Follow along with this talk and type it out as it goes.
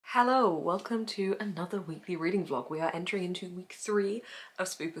Hello, welcome to another weekly reading vlog. We are entering into week 3 of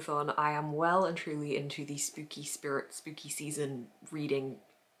Spoopathon. I am well and truly into the spooky spirit, spooky season reading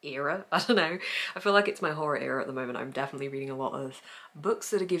era. I don't know. I feel like it's my horror era at the moment. I'm definitely reading a lot of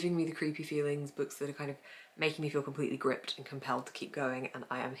books that are giving me the creepy feelings, books that are kind of making me feel completely gripped and compelled to keep going, and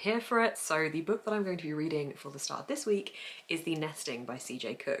I am here for it. So the book that I'm going to be reading for the start of this week is The Nesting by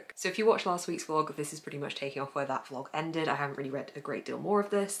CJ Cook. So if you watched last week's vlog, this is pretty much taking off where that vlog ended. I haven't really read a great deal more of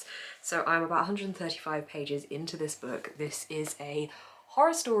this. So I'm about 135 pages into this book. This is a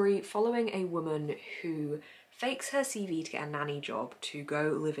horror story following a woman who fakes her CV to get a nanny job to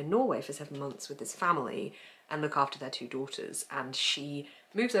go live in Norway for 7 months with this family and look after their 2 daughters. And she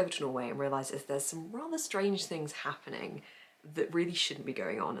moves over to Norway and realises there's some rather strange things happening that really shouldn't be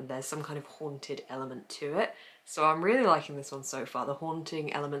going on, and there's some kind of haunted element to it. So I'm really liking this one so far. The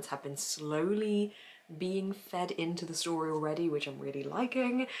haunting elements have been slowly being fed into the story already, which I'm really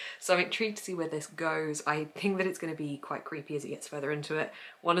liking. So I'm intrigued to see where this goes. I think that it's going to be quite creepy as it gets further into it.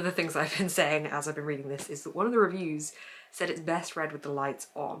 One of the things I've been saying as I've been reading this is that one of the reviews said it's best read with the lights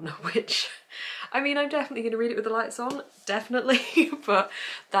on, which, I mean, I'm definitely going to read it with the lights on, definitely, but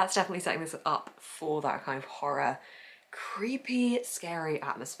that's definitely setting this up for that kind of horror, creepy, scary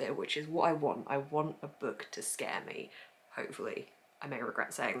atmosphere, which is what I want. I want a book to scare me, hopefully. I may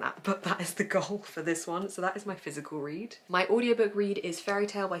regret saying that, but that is the goal for this one. So that is my physical read. My audiobook read is Fairy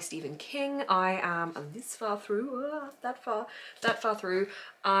Tale by Stephen King. I am this far through, that far through.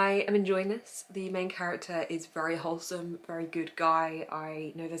 I am enjoying this. The main character is very wholesome, very good guy.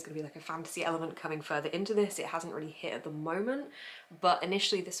 I know there's gonna be like a fantasy element coming further into this. It hasn't really hit at the moment, but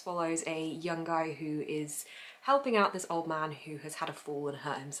initially this follows a young guy who is helping out this old man who has had a fall and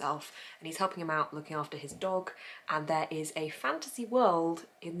hurt himself, and he's helping him out looking after his dog, and there is a fantasy world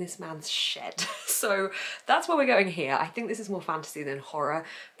in this man's shed. So that's where we're going here. I think this is more fantasy than horror,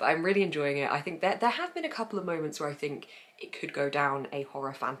 but I'm really enjoying it. I think there have been a couple of moments where I think it could go down a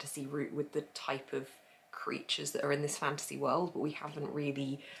horror fantasy route with the type of creatures that are in this fantasy world, but we haven't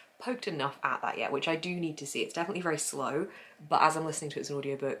really poked enough at that yet, which I do need to see. It's definitely very slow, but as I'm listening to it as an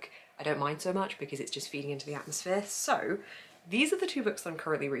audiobook, I don't mind so much because it's just feeding into the atmosphere. So these are the 2 books that I'm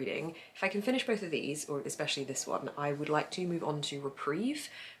currently reading. If I can finish both of these, or especially this one, I would like to move on to Reprieve.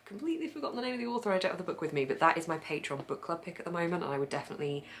 Completely forgotten the name of the author, I don't have the book with me, but that is my Patreon book club pick at the moment, and I would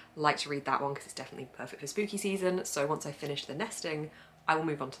definitely like to read that one because it's definitely perfect for spooky season. So once I finish The Nesting, I will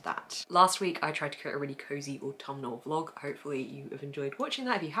move on to that. Last week I tried to create a really cozy autumnal vlog. Hopefully you have enjoyed watching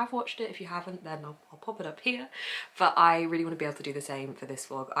that. If you have watched it, if you haven't, then I'll pop it up here. But I really want to be able to do the same for this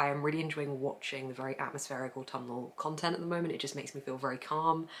vlog. I am really enjoying watching the very atmospheric autumnal content at the moment. It just makes me feel very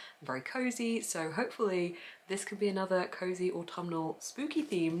calm and very cozy. So hopefully this could be another cozy autumnal spooky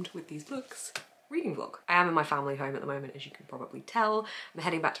themed with these books reading vlog. I am in my family home at the moment, as you can probably tell. I'm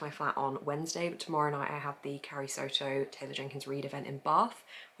heading back to my flat on Wednesday, but tomorrow night I have the Carrie Soto Taylor Jenkins Reid event in Bath,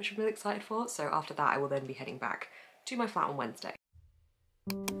 which I'm really excited for. So after that I will then be heading back to my flat on Wednesday.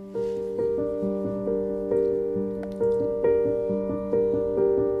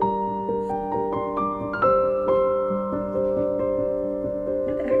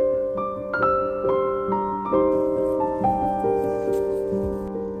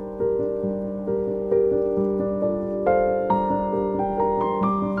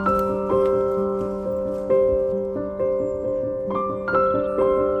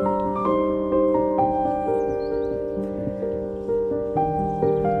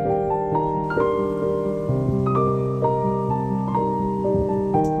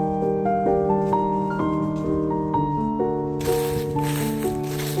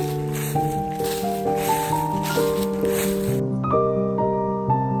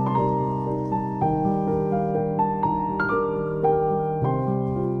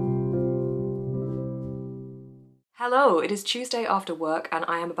 Hello, it is Tuesday after work and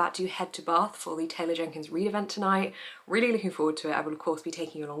I am about to head to Bath for the Taylor Jenkins Reid event tonight. Really looking forward to it. I will of course be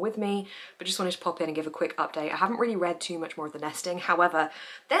taking you along with me, but just wanted to pop in and give a quick update. I haven't really read too much more of The Nesting. However,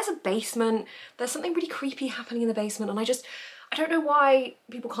 there's a basement. There's something really creepy happening in the basement, and I don't know why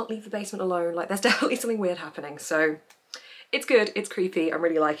people can't leave the basement alone. Like, there's definitely something weird happening. So it's good, it's creepy, I'm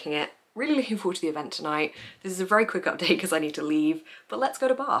really liking it. Really looking forward to the event tonight. This is a very quick update because I need to leave, but let's go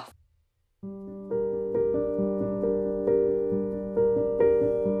to Bath.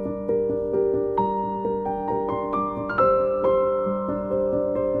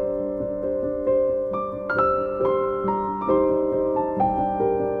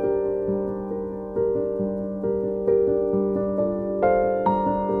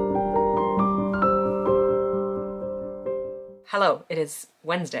 Hello, it is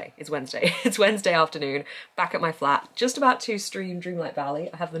Wednesday. It's Wednesday. It's Wednesday afternoon, back at my flat, just about to stream Dreamlight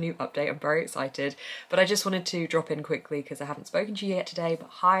Valley. I have the new update, I'm very excited, but I just wanted to drop in quickly because I haven't spoken to you yet today, but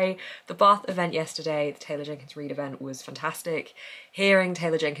hi, the Bath event yesterday, the Taylor Jenkins Reid event was fantastic. Hearing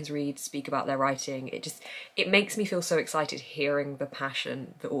Taylor Jenkins Reid speak about their writing, it makes me feel so excited hearing the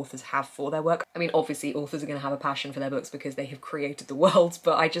passion that authors have for their work. I mean, obviously authors are going to have a passion for their books because they have created the world,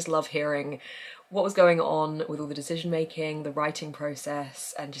 but I just love hearing what was going on with all the decision making, the writing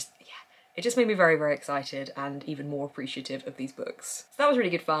process, and just, yeah, it just made me very, very excited and even more appreciative of these books. So that was really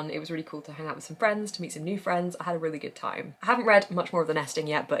good fun. It was really cool to hang out with some friends, to meet some new friends. I had a really good time. I haven't read much more of The Nesting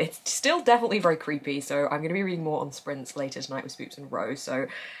yet, but it's still definitely very creepy, so I'm going to be reading more on sprints later tonight with Spoops and Rose, so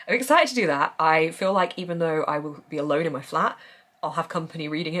I'm excited to do that. I feel like even though I will be alone in my flat, I'll have company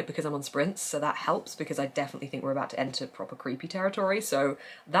reading it because I'm on sprints, so that helps because I definitely think we're about to enter proper creepy territory, so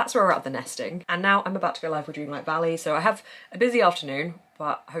that's where we're at The Nesting. And now I'm about to go live with Dreamlight Valley, so I have a busy afternoon,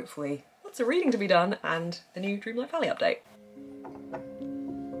 but hopefully lots of reading to be done and the new Dreamlight Valley update.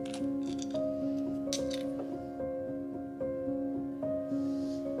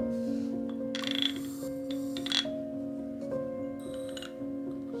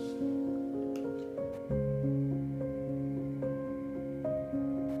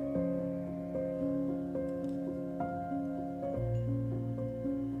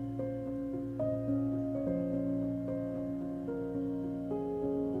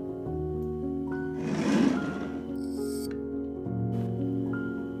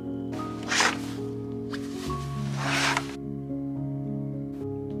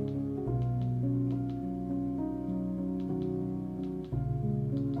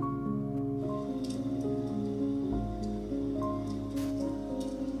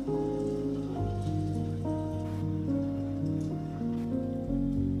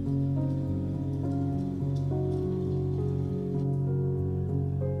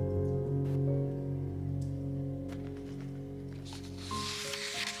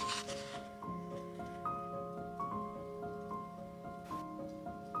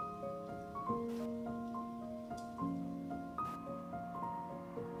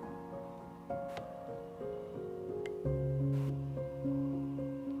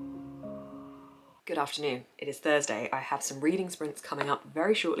 Good afternoon. It is Thursday. I have some reading sprints coming up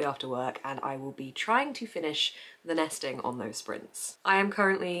very shortly after work and I will be trying to finish The Nesting on those sprints. I am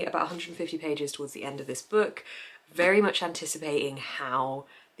currently about 150 pages towards the end of this book, very much anticipating how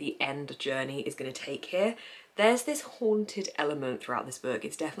the end journey is going to take here. There's this haunted element throughout this book.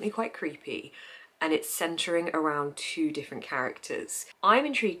 It's definitely quite creepy and it's centering around two different characters. I'm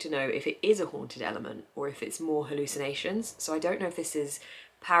intrigued to know if it is a haunted element or if it's more hallucinations. So I don't know if this is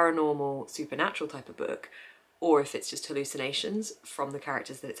paranormal, supernatural type of book, or if it's just hallucinations from the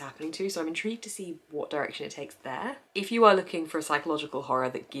characters that it's happening to. So I'm intrigued to see what direction it takes there. If you are looking for a psychological horror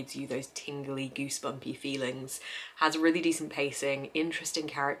that gives you those tingly, goosebumpy feelings, has really decent pacing, interesting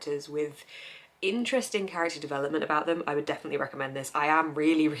characters with interesting character development about them, I would definitely recommend this. I am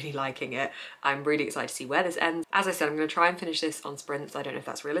really, really liking it. I'm really excited to see where this ends. As I said, I'm going to try and finish this on sprints. I don't know if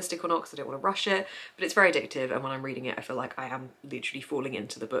that's realistic or not because I don't want to rush it, but it's very addictive and when I'm reading it I feel like I am literally falling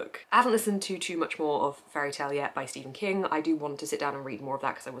into the book. I haven't listened to too much more of Fairy Tale yet by Stephen King. I do want to sit down and read more of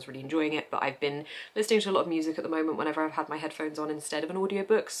that because I was really enjoying it, but I've been listening to a lot of music at the moment whenever I've had my headphones on instead of an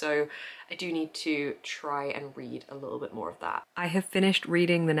audiobook, so I do need to try and read a little bit more of that. I have finished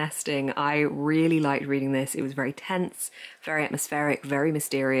reading The Nesting. I really liked reading this. It was very tense, very atmospheric, very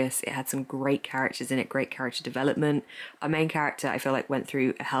mysterious. It had some great characters in it, great character development. Our main character, I feel like, went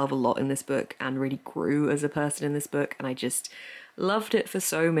through a hell of a lot in this book and really grew as a person in this book, and I just loved it for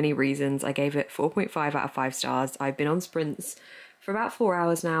so many reasons. I gave it 4.5 out of 5 stars. I've been on sprints for about 4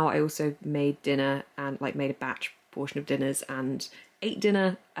 hours now. I also made dinner and made a batch portion of dinners and ate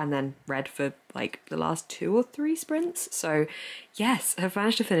dinner and then read for like the last 2 or 3 sprints. So yes, I've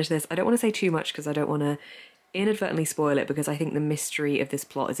managed to finish this. I don't want to say too much because I don't want to inadvertently spoil it, because I think the mystery of this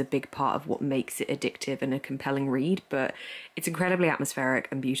plot is a big part of what makes it addictive and a compelling read, but it's incredibly atmospheric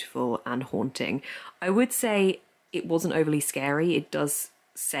and beautiful and haunting. I would say it wasn't overly scary. It does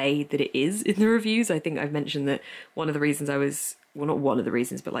say that it is in the reviews. I think I've mentioned that one of the reasons I was, well, not one of the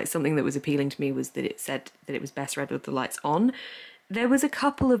reasons, but like something that was appealing to me was that it said that it was best read with the lights on. There was a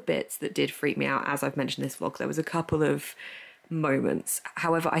couple of bits that did freak me out, as I've mentioned in this vlog. There was a couple of moments.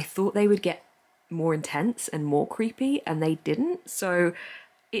 However, I thought they would get more intense and more creepy, and they didn't. So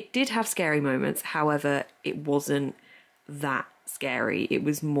it did have scary moments. However, it wasn't that scary. It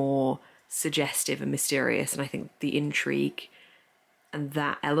was more suggestive and mysterious, and I think the intrigue and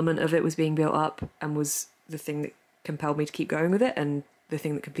that element of it was being built up and was the thing that compelled me to keep going with it and the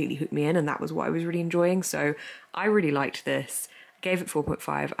thing that completely hooked me in, and that was what I was really enjoying. So I really liked this. Gave it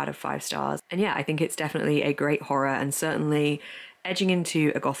 4.5 out of 5 stars. And yeah, I think it's definitely a great horror, and certainly edging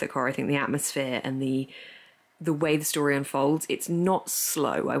into a gothic horror. I think the atmosphere and the way the story unfolds, it's not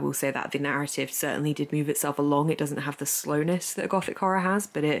slow. I will say that the narrative certainly did move itself along. It doesn't have the slowness that a gothic horror has,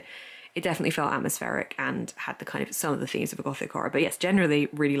 but it definitely felt atmospheric and had the kind of some of the themes of a gothic horror. But yes, generally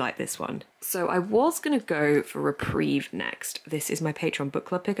really like this one. So I was going to go for Reprieve next. This is my Patreon book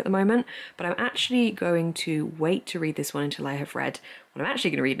club pick at the moment, but I'm actually going to wait to read this one until I have read what I'm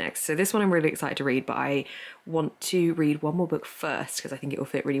actually going to read next. So this one I'm really excited to read, but I want to read one more book first because I think it will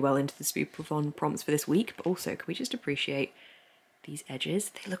fit really well into the Spoopathon prompts for this week. But also, can we just appreciate these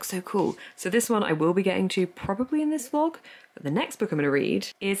edges? They look so cool. So this one I will be getting to probably in this vlog, but the next book I'm going to read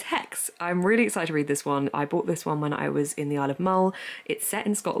is Hex. I'm really excited to read this one. I bought this one when I was in the Isle of Mull. It's set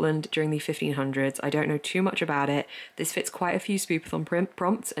in Scotland during the 1500s. I don't know too much about it. This fits quite a few Spoopathon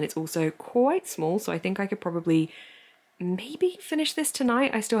prompts, and it's also quite small, so I think I could probably maybe finish this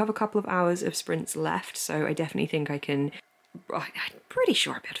tonight. I still have a couple of hours of sprints left, so I definitely think I can. I'm pretty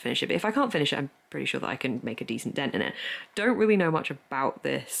sure I'll be able to finish it, but if I can't finish it, I'm pretty sure that I can make a decent dent in it. Don't really know much about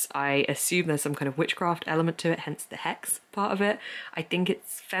this. I assume there's some kind of witchcraft element to it, hence the hex part of it. I think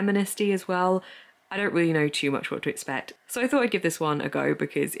it's feministy as well. I don't really know too much what to expect. So I thought I'd give this one a go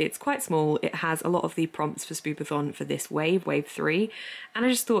because it's quite small. It has a lot of the prompts for Spoopathon for this wave 3, and I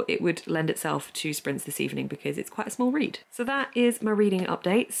just thought it would lend itself to sprints this evening because it's quite a small read. So that is my reading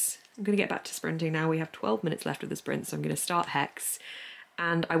updates. I'm going to get back to sprinting now. We have 12 minutes left of the sprint, so I'm going to start Hex,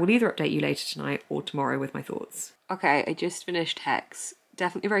 and I will either update you later tonight or tomorrow with my thoughts. Okay, I just finished Hex.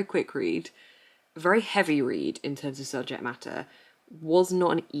 Definitely a very quick read. A very heavy read in terms of subject matter. Was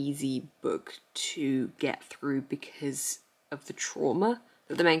not an easy book to get through because of the trauma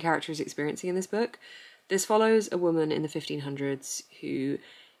that the main character is experiencing in this book. This follows a woman in the 1500s who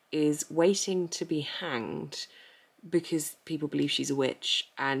is waiting to be hanged because people believe she's a witch,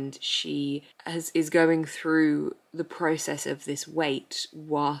 and she is going through the process of this wait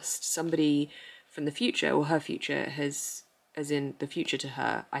whilst somebody from the future, or her future, has, as in the future to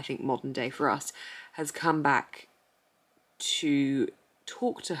her, I think modern day for us, has come back to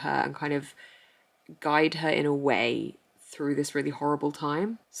talk to her and kind of guide her in a way through this really horrible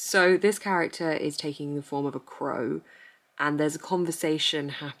time. So this character is taking the form of a crow, and there's a conversation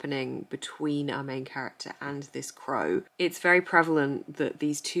happening between our main character and this crow. It's very prevalent that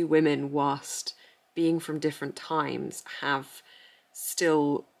these two women, whilst being from different times, have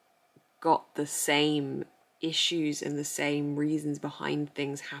still got the same issues and the same reasons behind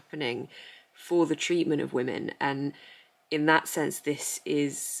things happening for the treatment of women. And in that sense, this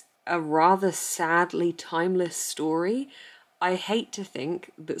is a rather sadly timeless story. I hate to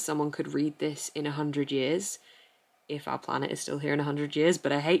think that someone could read this in 100 years, if our planet is still here in 100 years,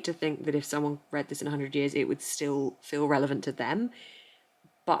 but I hate to think that if someone read this in 100 years, it would still feel relevant to them.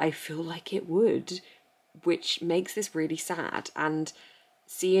 But I feel like it would, which makes this really sad. And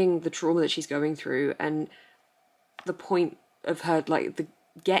seeing the trauma that she's going through and the point of her, like,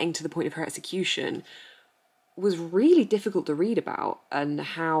 getting to the point of her execution was really difficult to read about, and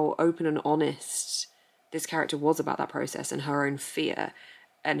how open and honest this character was about that process and her own fear,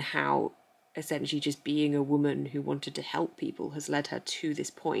 and how essentially just being a woman who wanted to help people has led her to this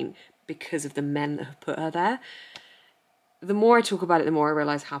point because of the men that have put her there. The more I talk about it, the more I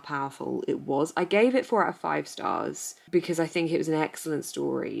realise how powerful it was. I gave it 4 out of 5 stars because I think it was an excellent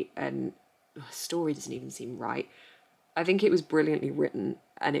story, and story doesn't even seem right. I think it was brilliantly written,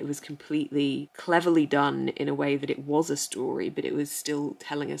 and it was completely cleverly done in a way that it was a story, but it was still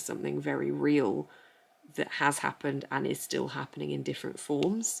telling us something very real that has happened and is still happening in different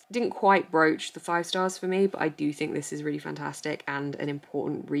forms. Didn't quite broach the 5 stars for me, but I do think this is really fantastic and an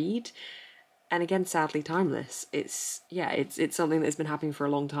important read. And again, sadly timeless. It's something that's been happening for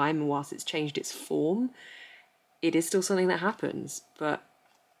a long time, and whilst it's changed its form, it is still something that happens. But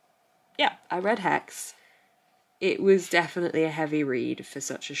yeah, I read Hex. It was definitely a heavy read for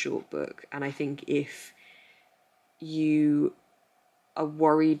such a short book, and I think if you are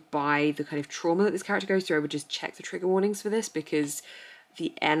worried by the kind of trauma that this character goes through, I would just check the trigger warnings for this, because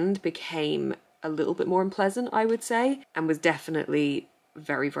the end became a little bit more unpleasant, I would say, and was definitely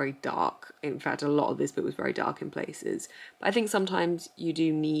very, very dark. In fact, a lot of this book was very dark in places. But I think sometimes you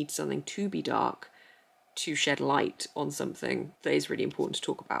do need something to be dark to shed light on something that is really important to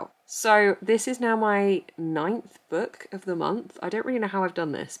talk about. So this is now my 9th book of the month. I don't really know how I've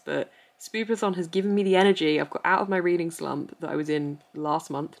done this, but Spoopathon has given me the energy I've got out of my reading slump that I was in last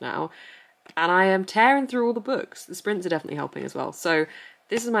month now, and I am tearing through all the books. The sprints are definitely helping as well. So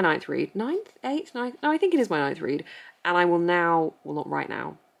this is my 9th read. 9th? 8th? 9th? No, I think it is my 9th read. And I will now, well, not right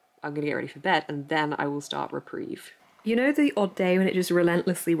now, I'm going to get ready for bed, and then I will start Reprieve. You know the odd day when it just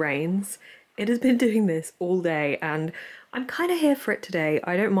relentlessly rains? It has been doing this all day and I'm kind of here for it today.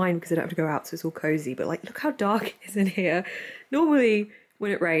 I don't mind because I don't have to go out, so it's all cozy, but like, look how dark it is in here. Normally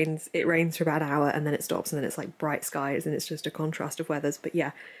when it rains for about an hour and then it stops and then it's like bright skies and it's just a contrast of weathers. But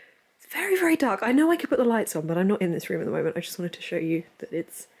yeah, it's very, very dark. I know I could put the lights on, but I'm not in this room at the moment. I just wanted to show you that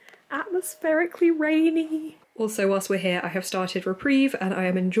it's atmospherically rainy. Also, whilst we're here, I have started Reprieve and I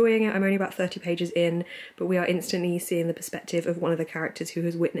am enjoying it. I'm only about 30 pages in, but we are instantly seeing the perspective of one of the characters who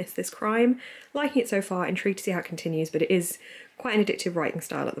has witnessed this crime. Liking it so far, intrigued to see how it continues, but it is quite an addictive writing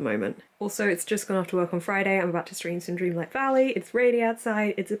style at the moment. Also, it's just gone off to work on Friday. I'm about to stream some Dreamlight Valley. It's rainy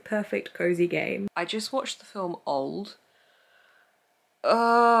outside. It's a perfect cozy game. I just watched the film Old.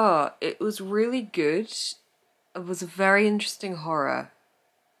 It was really good. It was a very interesting horror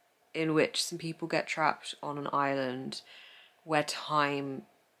in which some people get trapped on an island where time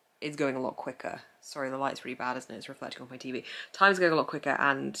is going a lot quicker. Sorry, the light's really bad, isn't it? It's reflecting off my TV. Time's going a lot quicker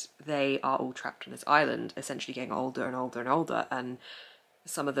and they are all trapped on this island, essentially getting older and older and older. And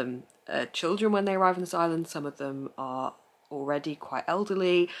some of them are children when they arrive on this island. Some of them are already quite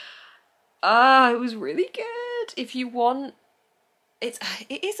elderly. It was really good. If you want, it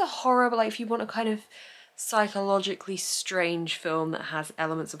is a horror, but like if you want a kind of psychologically strange film that has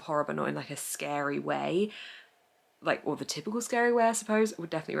elements of horror but not in like a scary way, like, or the typical scary way, I suppose, I would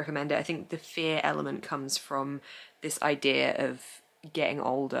definitely recommend it. I think the fear element comes from this idea of getting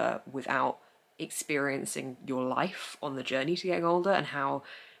older without experiencing your life on the journey to getting older and how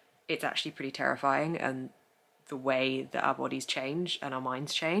it's actually pretty terrifying and the way that our bodies change and our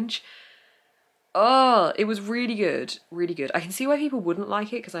minds change. Oh, it was really good, really good. I can see why people wouldn't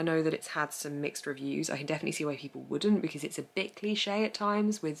like it because I know that it's had some mixed reviews. I can definitely see why people wouldn't because it's a bit cliche at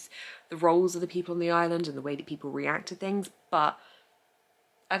times with the roles of the people on the island and the way that people react to things, but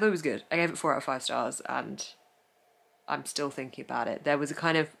I thought it was good. I gave it 4 out of 5 stars and I'm still thinking about it. There was a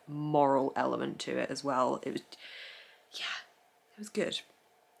kind of moral element to it as well. It was, yeah, it was good.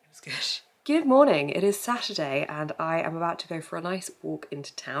 It was good. Good morning, it is Saturday and I am about to go for a nice walk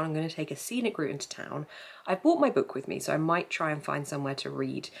into town. I'm going to take a scenic route into town. I've brought my book with me, so I might try and find somewhere to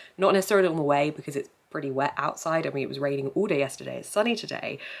read. Not necessarily on the way because it's pretty wet outside. I mean, it was raining all day yesterday, it's sunny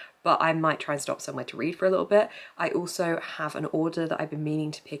today, but I might try and stop somewhere to read for a little bit. I also have an order that I've been meaning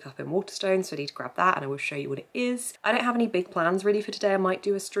to pick up in WATERSTONES, so I need to grab that and I will show you what it is. I don't have any big plans really for today. I might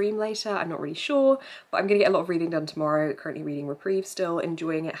do a stream later, I'm not really sure, but I'm going to get a lot of reading done tomorrow. Currently reading Reprieve still,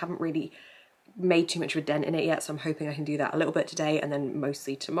 enjoying it. Haven't really made too much of a dent in it yet, so I'm hoping I can do that a little bit today and then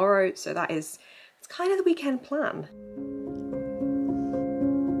mostly tomorrow. So it's kind of the weekend plan.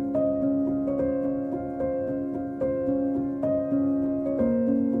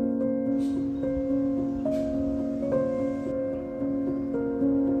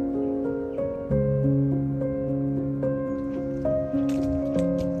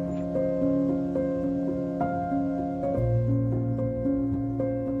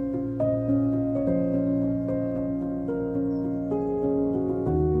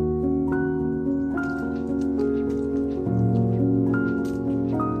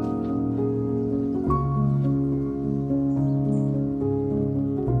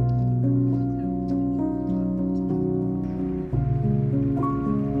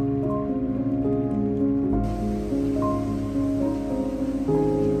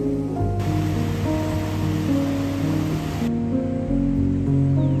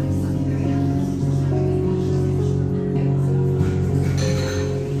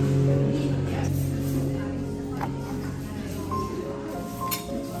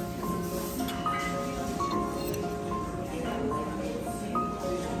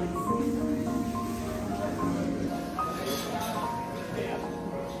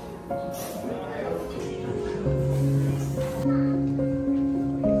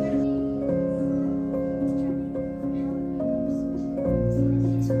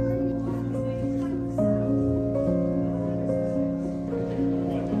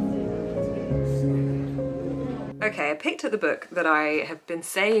 Okay, I picked up the book that I have been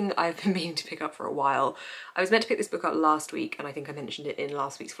saying I've been meaning to pick up for a while. I was meant to pick this book up last week and I think I mentioned it in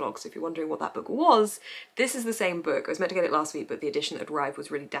last week's vlog, so if you're wondering what that book was, this is the same book. I was meant to get it last week, but the edition that had arrived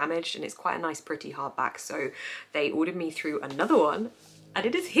was really damaged and it's quite a nice pretty hardback, so they ordered me through another one and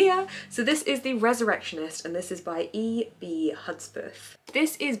it is here. So this is The Resurrectionist and this is by E.B. Hudspeth.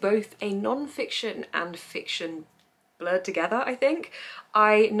 This is both a non-fiction and fiction blurred together, I think.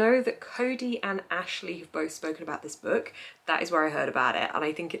 I know that Cody and Ashley have both spoken about this book. That is where I heard about it, and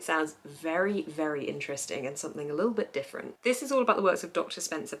I think it sounds very, very interesting and something a little bit different. This is all about the works of Dr.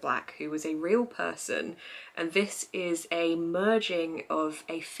 Spencer Black, who was a real person, and this is a merging of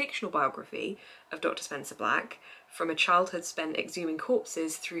a fictional biography of Dr. Spencer Black from a childhood spent exhuming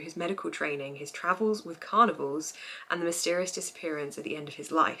corpses through his medical training, his travels with carnivals, and the mysterious disappearance at the end of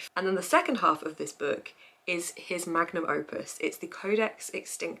his life. And then the second half of this book is his magnum opus. It's the Codex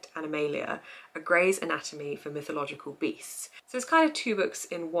Extinct Animalia, a Gray's Anatomy for Mythological Beasts. So it's kind of two books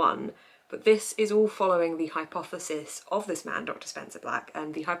in one, but this is all following the hypothesis of this man, Dr. Spencer Black,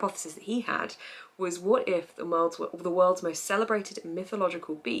 and the hypothesis that he had was, what if the world's most celebrated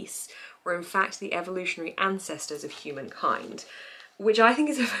mythological beasts were in fact the evolutionary ancestors of humankind? Which I think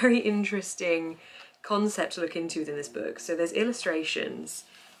is a very interesting concept to look into within this book. So there's illustrations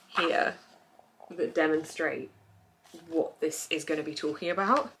here that demonstrate what this is going to be talking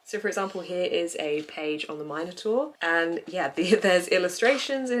about. So for example, here is a page on the Minotaur, and yeah, there's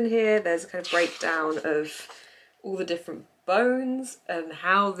illustrations in here, there's a kind of breakdown of all the different bones and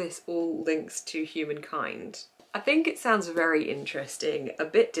how this all links to humankind. I think it sounds very interesting, a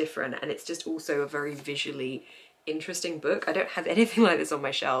bit different, and it's just also a very visually interesting book. I don't have anything like this on my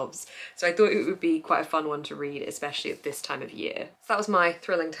shelves, so I thought it would be quite a fun one to read, especially at this time of year. So that was my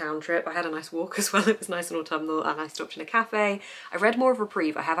thrilling town trip. I had a nice walk as well. It was nice and autumnal, and I stopped in a cafe. I read more of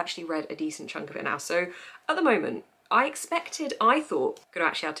Reprieve. I have actually read a decent chunk of it now. So at the moment, I thought, gonna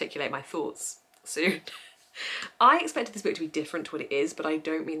actually articulate my thoughts soon. I expected this book to be different to what it is, but I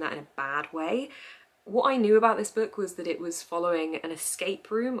don't mean that in a bad way. What I knew about this book was that it was following an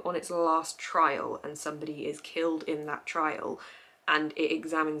escape room on its last trial, and somebody is killed in that trial, and it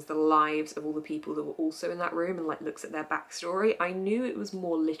examines the lives of all the people that were also in that room and like looks at their backstory. I knew it was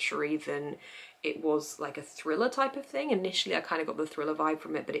more literary than it was like a thriller type of thing. Initially I kind of got the thriller vibe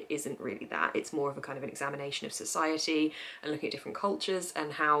from it, but it isn't really that. It's more of a kind of an examination of society and looking at different cultures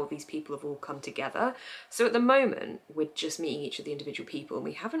and how these people have all come together. So at the moment we're just meeting each of the individual people, and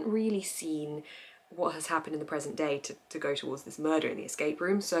we haven't really seen what has happened in the present day to go towards this murder in the escape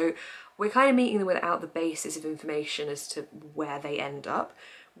room. So we're kind of meeting them without the basis of information as to where they end up,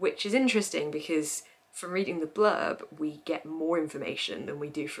 which is interesting because from reading the blurb we get more information than we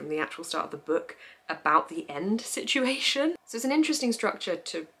do from the actual start of the book about the end situation. So it's an interesting structure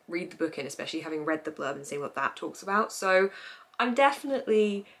to read the book in, especially having read the blurb and seeing what that talks about. So I'm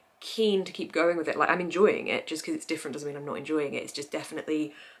definitely keen to keep going with it. Like, I'm enjoying it. Just because it's different doesn't mean I'm not enjoying it. It's just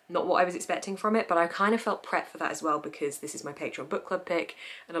definitely not what I was expecting from it, but I kind of felt prepped for that as well because this is my Patreon book club pick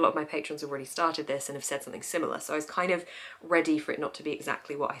and a lot of my patrons have already started this and have said something similar, so I was kind of ready for it not to be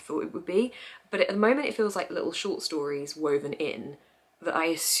exactly what I thought it would be. But at the moment it feels like little short stories woven in that I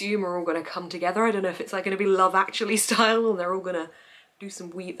assume are all going to come together. I don't know if it's like going to be Love Actually style and they're all going to do some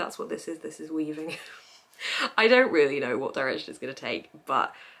weave. That's what this is weaving. I don't really know what direction it's going to take,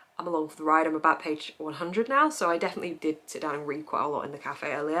 but I'm along for the ride. I'm about page 100 now, so I definitely did sit down and read quite a lot in the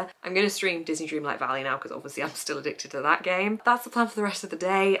cafe earlier. I'm going to stream Disney Dreamlight Valley now because obviously I'm still addicted to that game. That's the plan for the rest of the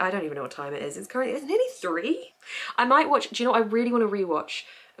day. I don't even know what time it is. It's nearly 3. I might watch, do you know what? I really want to rewatch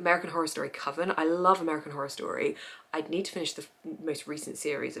American Horror Story Coven. I love American Horror Story. I'd need to finish the most recent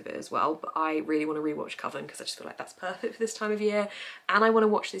series of it as well, but I really want to rewatch Coven because I just feel like that's perfect for this time of year. And I want to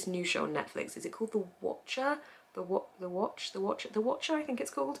watch this new show on Netflix. Is it called The Watcher? The Watcher, I think it's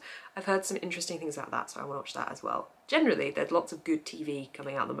called. I've heard some interesting things about that, so I want to watch that as well. Generally, there's lots of good TV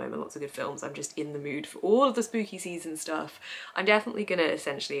coming out at the moment, lots of good films. I'm just in the mood for all of the spooky season stuff. I'm definitely going to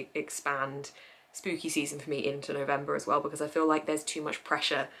essentially expand spooky season for me into November as well, because I feel like there's too much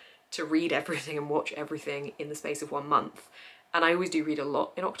pressure to read everything and watch everything in the space of 1 month. And I always do read a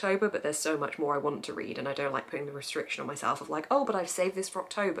lot in October, but there's so much more I want to read, and I don't like putting the restriction on myself of like, oh, but I've saved this for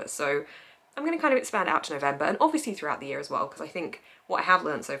October, so I'm going to kind of expand out to November and obviously throughout the year as well, because I think what I have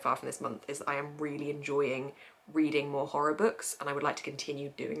learned so far from this month is that I am really enjoying reading more horror books, and I would like to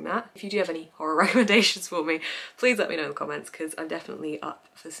continue doing that. If you do have any horror recommendations for me, please let me know in the comments, because I'm definitely up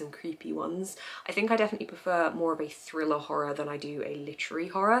for some creepy ones. I think I definitely prefer more of a thriller horror than I do a literary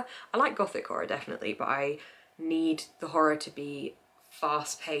horror. I like gothic horror definitely, but I need the horror to be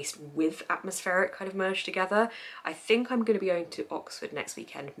fast-paced with atmospheric kind of merged together. I think I'm going to be going to Oxford next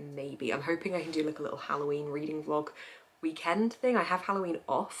weekend, maybe. I'm hoping I can do like a little Halloween reading vlog weekend thing. I have Halloween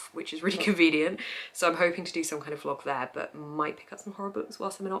off, which is really convenient, so I'm hoping to do some kind of vlog there, but might pick up some horror books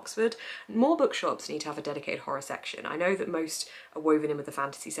whilst I'm in Oxford. More bookshops need to have a dedicated horror section. I know that most are woven in with the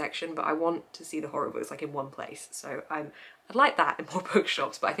fantasy section, but I want to see the horror books like in one place, so I'd like that in more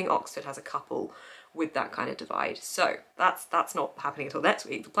bookshops, but I think Oxford has a couple with that kind of divide. So that's not happening until next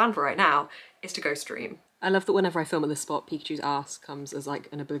week. The plan for right now is to go stream. I love that whenever I film on this spot, Pikachu's ass comes as like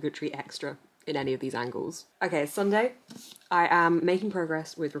an obligatory extra in any of these angles. Okay, it's Sunday. I am making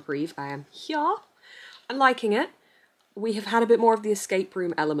progress with Reprieve. I am here. I'm liking it. We have had a bit more of the escape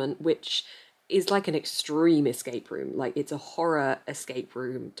room element, which is like an extreme escape room. Like, it's a horror escape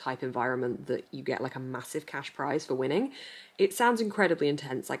room type environment that you get like a massive cash prize for winning. It sounds incredibly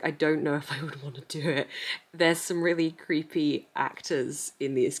intense. Like, I don't know if I would want to do it. There's some really creepy actors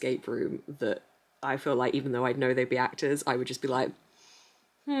in the escape room that I feel like, even though I'd know they'd be actors, I would just be like,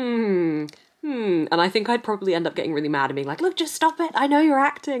 and I think I'd probably end up getting really mad and being like, look, just stop it, I know you're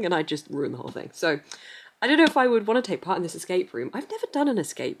acting, and I'd just ruin the whole thing. So I don't know if I would want to take part in this escape room. I've never done an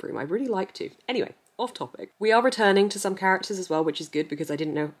escape room. I'd really like to. Anyway, off topic. We are returning to some characters as well, which is good because I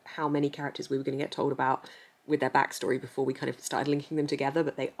didn't know how many characters we were going to get told about with their backstory before we kind of started linking them together,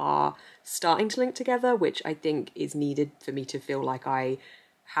 but they are starting to link together, which I think is needed for me to feel like I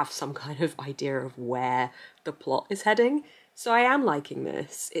have some kind of idea of where the plot is heading. So I am liking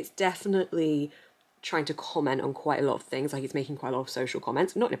this. It's definitely trying to comment on quite a lot of things. Like, it's making quite a lot of social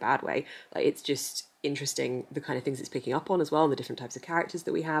comments, not in a bad way. Like, it's just interesting the kind of things it's picking up on as well, and the different types of characters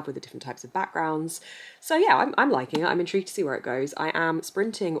that we have with the different types of backgrounds. So yeah, I'm liking it. I'm intrigued to see where it goes. I am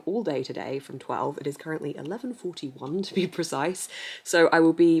sprinting all day today from 12. It is currently 11:41 to be precise. So I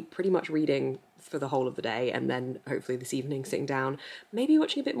will be pretty much reading for the whole of the day, and then hopefully this evening sitting down, maybe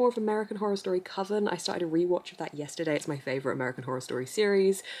watching a bit more of American Horror Story Coven. I started a rewatch of that yesterday. It's my favourite American Horror Story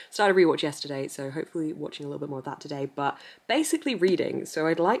series. Started a rewatch yesterday, so hopefully watching a little bit more of that today, but basically reading. So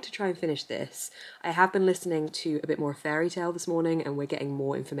I'd like to try and finish this. I have been listening to a bit more fairy tale this morning, and we're getting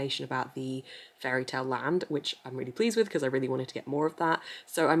more information about the fairy tale land, which I'm really pleased with because I really wanted to get more of that.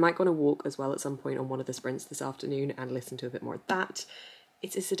 So I might go on a walk as well at some point on one of the sprints this afternoon and listen to a bit more of that.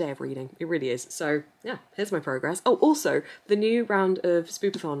 It's a day of reading. It really is. So yeah, here's my progress. Oh, also, the new round of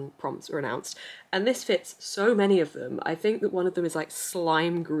Spoopathon prompts were announced, and this fits so many of them. I think that one of them is like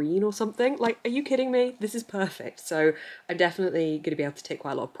slime green or something. Like, are you kidding me? This is perfect. So I'm definitely going to be able to take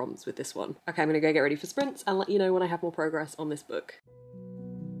quite a lot of prompts with this one. Okay, I'm going to go get ready for sprints and let you know when I have more progress on this book.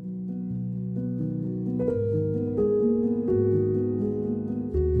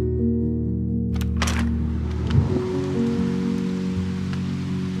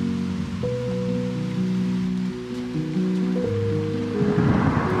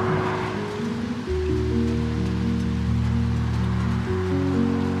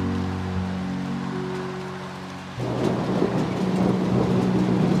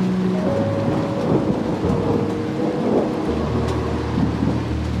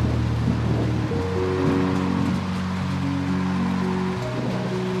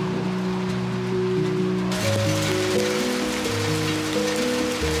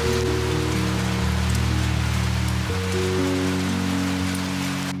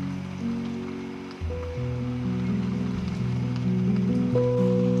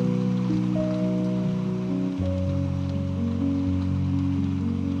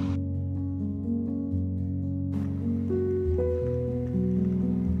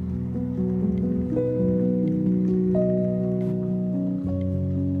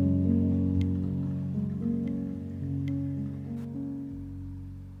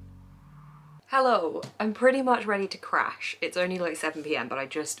 Hello, I'm pretty much ready to crash. It's only like 7 PM, but I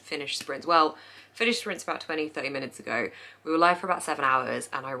just finished sprints. Well, finished sprints about 20-30 minutes ago. We were live for about 7 hours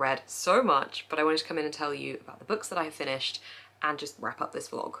and I read so much, but I wanted to come in and tell you about the books that I have finished and just wrap up this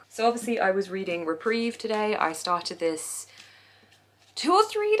vlog. So obviously I was reading Reprieve today. I started this 2 or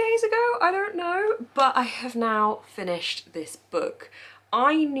 3 days ago, I don't know, but I have now finished this book.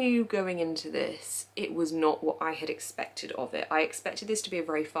 I knew going into this, it was not what I had expected of it. I expected this to be a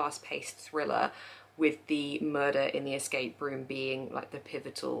very fast-paced thriller with the murder in the escape room being like the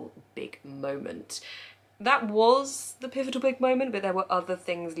pivotal big moment. That was the pivotal big moment, but there were other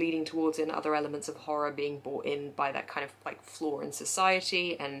things leading towards it and other elements of horror being brought in by that kind of like flaw in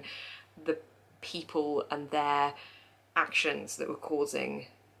society and the people and their actions that were causing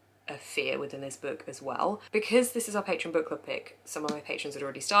a fear within this book as well. Because this is our Patreon book club pick, some of my patrons had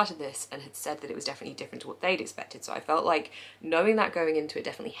already started this and had said that it was definitely different to what they'd expected, so I felt like knowing that going into it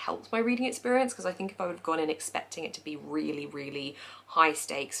definitely helped my reading experience, because I think if I would have gone in expecting it to be really high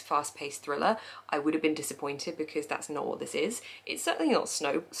stakes, fast-paced thriller, I would have been disappointed, because that's not what this is. It's certainly not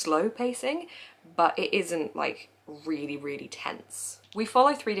slow pacing, but it isn't like really tense. We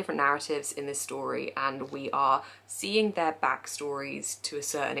follow 3 different narratives in this story, and we are seeing their backstories to a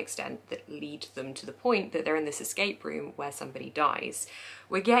certain extent that lead them to the point that they're in this escape room where somebody dies.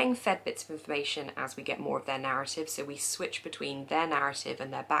 We're getting fed bits of information as we get more of their narrative, so we switch between their narrative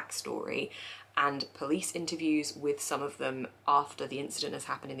and their backstory, and police interviews with some of them after the incident has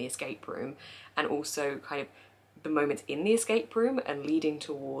happened in the escape room, and also kind of the moments in the escape room and leading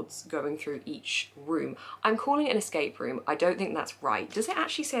towards going through each room. I'm calling it an escape room. I don't think that's right. Does it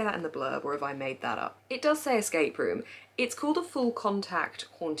actually say that in the blurb, or have I made that up? It does say escape room. It's called a full contact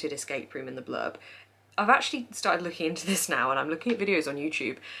haunted escape room in the blurb. I've actually started looking into this now, and I'm looking at videos on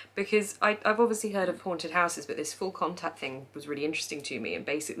YouTube because I've obviously heard of haunted houses, but this full contact thing was really interesting to me, and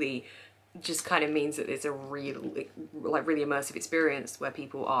basically just kind of means that it's a real, like, really immersive experience where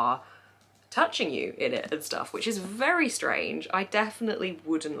people are touching you in it and stuff, which is very strange. I definitely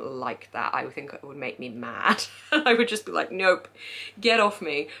wouldn't like that. I would think it would make me mad. I would just be like, nope, get off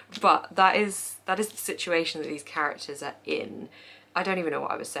me. But that is the situation that these characters are in. I don't even know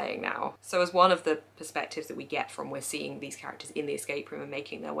what I was saying now. So as one of the perspectives that we get from, we're seeing these characters in the escape room and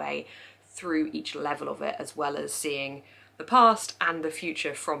making their way through each level of it, as well as seeing the past and the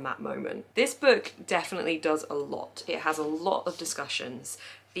future from that moment. This book definitely does a lot. It has a lot of discussions.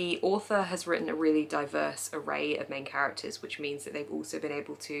 The author has written a really diverse array of main characters, which means that they've also been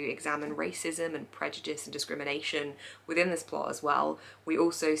able to examine racism and prejudice and discrimination within this plot as well. We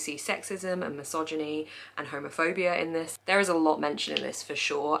also see sexism and misogyny and homophobia in this. There is a lot mentioned in this for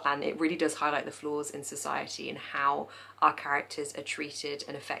sure, and it really does highlight the flaws in society and how our characters are treated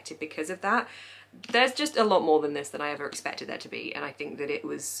and affected because of that. There's just a lot more than this than I ever expected there to be, and I think that it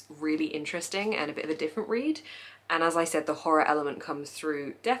was really interesting and a bit of a different read. And as I said, the horror element comes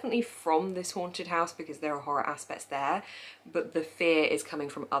through definitely from this haunted house because there are horror aspects there, but the fear is coming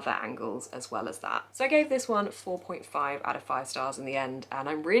from other angles as well as that. So I gave this one 4.5 out of 5 stars in the end, and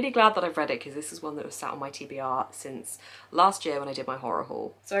I'm really glad that I've read it because this is one that was sat on my TBR since last year when I did my horror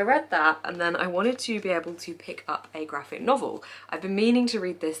haul. So I read that, and then I wanted to be able to pick up a graphic novel. I've been meaning to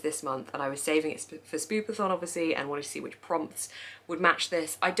read this month, and I was saving it for Spoopathon obviously, and wanted to see which prompts would match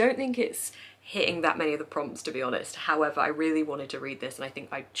this. I don't think it's hitting that many of the prompts, to be honest. However, I really wanted to read this, and I think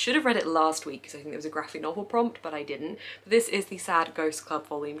I should have read it last week because I think there was a graphic novel prompt, but I didn't. But this is The Sad Ghost Club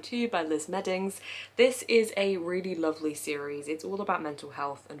Volume 2 by Liz Meddings. This is a really lovely series. It's all about mental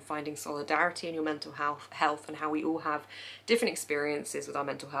health and finding solidarity in your mental health and how we all have different experiences with our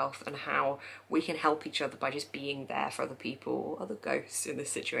mental health and how we can help each other by just being there for other people or other ghosts in this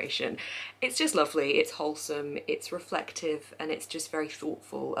situation. It's just lovely, it's wholesome, it's reflective, and it's just very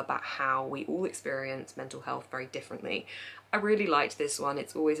thoughtful about how we all experience mental health very differently. I really liked this one.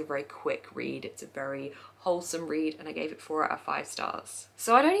 It's always a very quick read. It's a very wholesome read, and I gave it 4 out of 5 stars.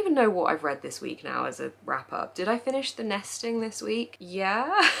 So I don't even know what I've read this week now as a wrap up. Did I finish The Nesting this week?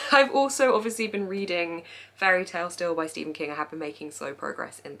 Yeah. I've also obviously been reading Fairy Tale still by Stephen King. I have been making slow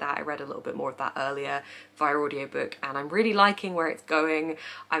progress in that. I read a little bit more of that earlier via audiobook, and I'm really liking where it's going.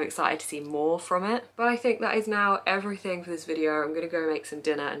 I'm excited to see more from it. But I think that is now everything for this video. I'm gonna go make some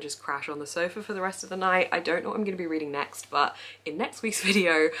dinner and just crash on the sofa for the rest of the night. I don't know what I'm gonna be reading next, but in next week's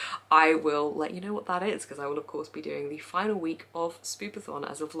video I will let you know what that is, because I will of course be doing the final week of Spoopathon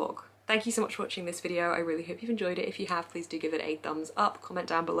as a vlog. Thank you so much for watching this video. I really hope you've enjoyed it. If you have, please do give it a thumbs up. Comment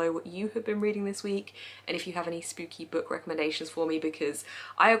down below what you have been reading this week, and if you have any spooky book recommendations for me, because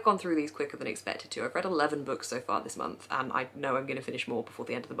I have gone through these quicker than expected to. I've read 11 books so far this month, and I know I'm going to finish more before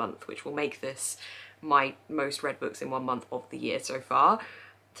the end of the month, which will make this my most read books in one month of the year so far.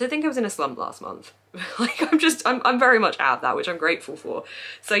 To think I was in a slump last month. Like, I'm very much out of that, which I'm grateful for.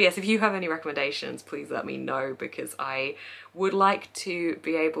 So yes, if you have any recommendations, please let me know, because I would like to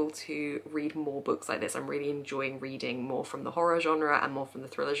be able to read more books like this. I'm really enjoying reading more from the horror genre and more from the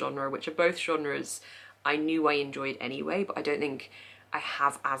thriller genre, which are both genres I knew I enjoyed anyway, but I don't think I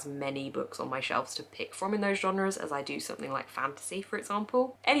have as many books on my shelves to pick from in those genres as I do something like fantasy, for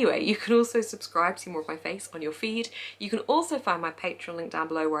example. Anyway, you can also subscribe to see more of my face on your feed. You can also find my Patreon link down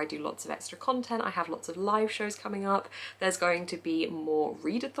below, where I do lots of extra content. I have lots of live shows coming up. There's going to be more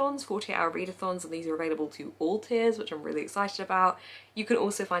readathons, 48-hour readathons, and these are available to all tiers, which I'm really excited about. You can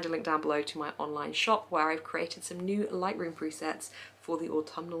also find a link down below to my online shop, where I've created some new Lightroom presets for the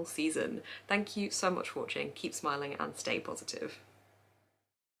autumnal season. Thank you so much for watching. Keep smiling and stay positive.